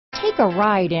Take a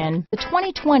ride in the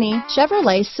 2020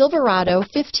 Chevrolet Silverado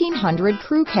 1500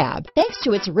 Crew Cab. Thanks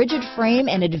to its rigid frame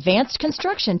and advanced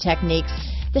construction techniques,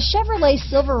 the Chevrolet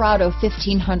Silverado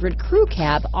 1500 Crew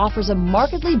Cab offers a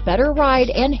markedly better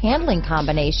ride and handling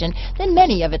combination than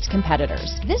many of its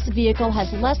competitors. This vehicle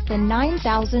has less than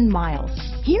 9,000 miles.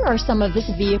 Here are some of this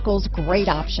vehicle's great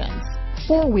options: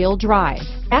 four-wheel drive,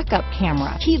 backup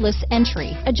camera, keyless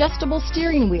entry, adjustable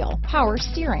steering wheel, power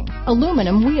steering,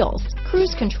 aluminum wheels,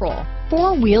 cruise control,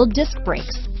 four-wheel disc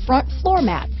brakes, front floor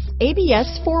mats,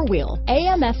 ABS four-wheel,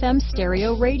 AM/FM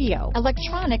stereo radio,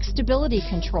 electronic stability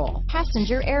control,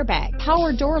 passenger airbag,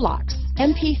 power door locks,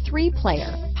 MP3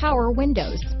 player, power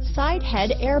windows, side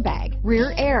head airbag,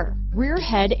 rear air, rear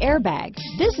head airbag.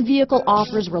 This vehicle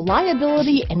offers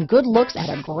reliability and good looks at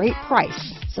a great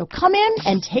price. So come in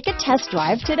and take a test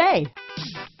drive today.